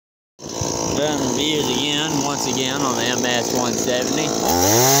Doing reviews again, once again, on the MS170.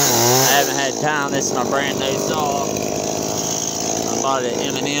 I haven't had time. This is my brand new saw. I bought it at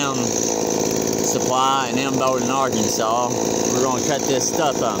M&M Supply in Embo in Arkansas. We're going to cut this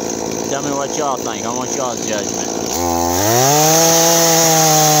stuff up. Tell me what y'all think. I want y'all's judgment.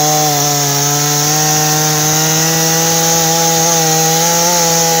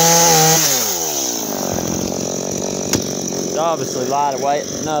 It's obviously light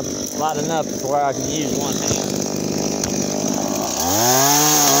enough to where I can use one hand.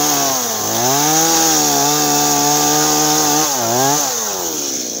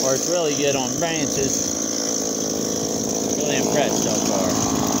 Works really good on branches. Really impressed so far.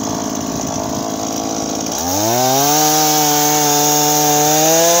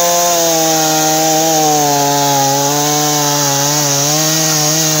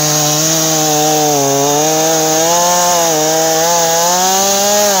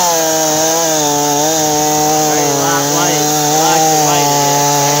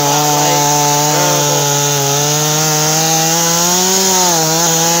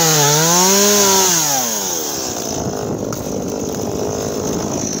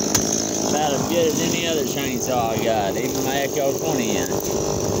 About as good as any other chainsaw I got, even my Echo 20 in it.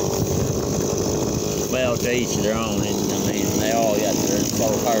 Well, to each their own, I mean, they all got their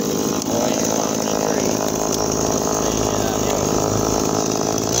sole purpose. Boy, you're climbing a tree.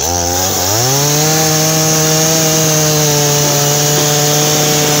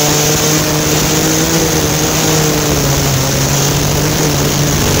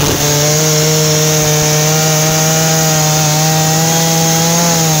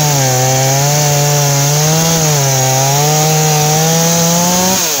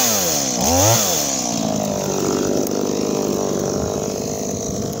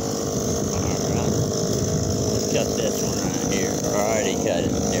 Cut this one right here. I already cut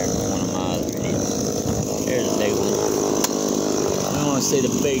it there for one of my other videos. Here's a big one. We want to see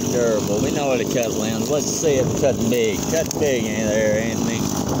the big durable. We know what a cut lens. Let's see it cut big. Cut big in there, Anthony.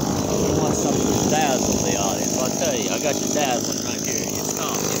 We want something to dazzle the audience. I'll tell you, I got your dazzling right here. You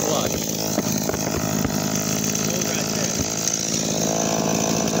stomp, you flush. Hold right there.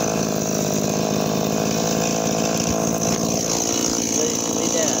 So you can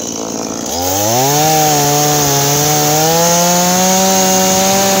be dazzled.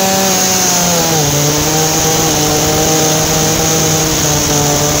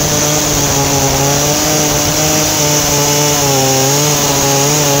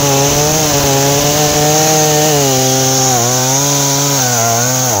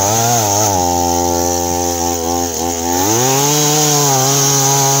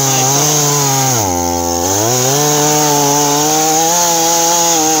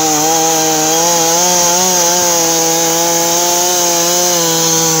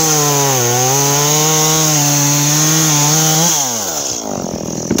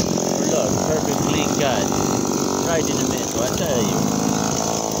 Right in the middle, I tell you.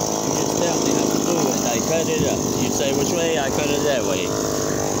 You just tell me how to do it. I cut it up. You say which way, I cut it that way.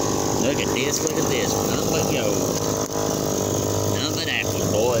 Look at this, nothing but gold. Nothing but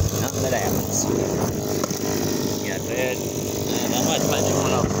apples, boy. Nothing but apples. Got that. And I might find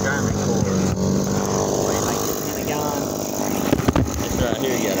one off the German cord. Where you make this Pentagon. This right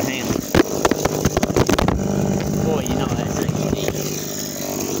here, you got a handle. Boy, you know that thing you need.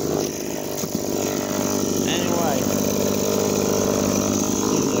 Anyway,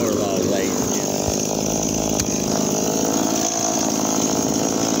 one more log, ladies and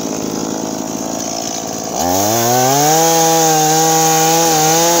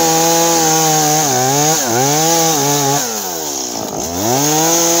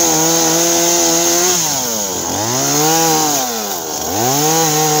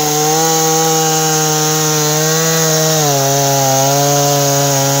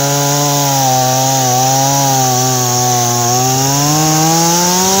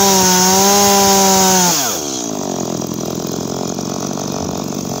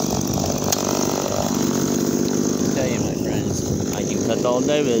I can cut all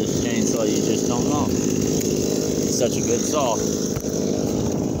day with this chainsaw, you just don't know. It's such a good saw.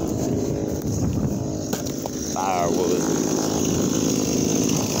 Firewood.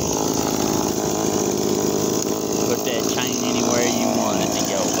 Put that chain anywhere you want it to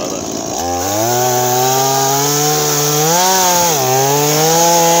go, brother.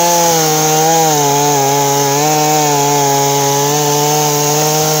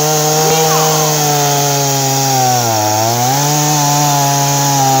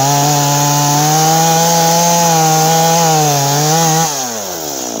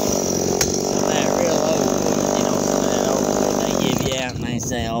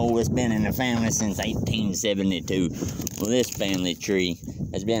 Oh, it's been in the family since 1872. Well, this family tree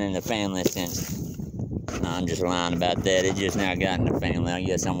has been in the family since... No, I'm just lying about that. It just now got in the family. I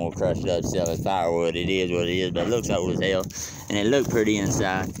guess I'm gonna crush it up, sell it as firewood. It is what it is, but it looks old as hell, and it looked pretty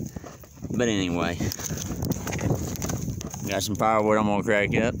inside. But anyway, got some firewood I'm gonna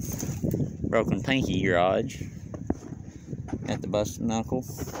crack up. Broken pinky garage. Got the busted knuckle.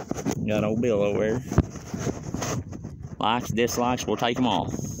 Got old Bill over there. Likes, dislikes, we'll take them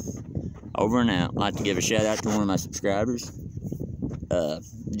all. Over and out. I'd like to give a shout out to one of my subscribers,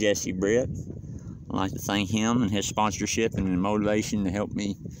 Jesse Britt. I'd like to thank him and his sponsorship and motivation to help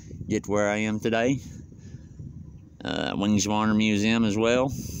me get to where I am today. Wings of Honor Museum as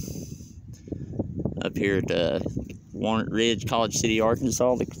well. Up here at Walnut Ridge, College City,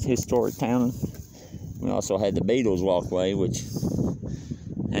 Arkansas, the historic town. We also had the Beatles Walkway, which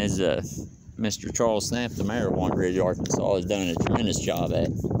has Mr. Charles Snap, the mayor of Walnut Ridge, Arkansas, has done a tremendous job at.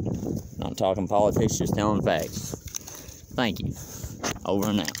 Not talking politics, just telling facts. Thank you. Over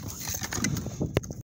and out.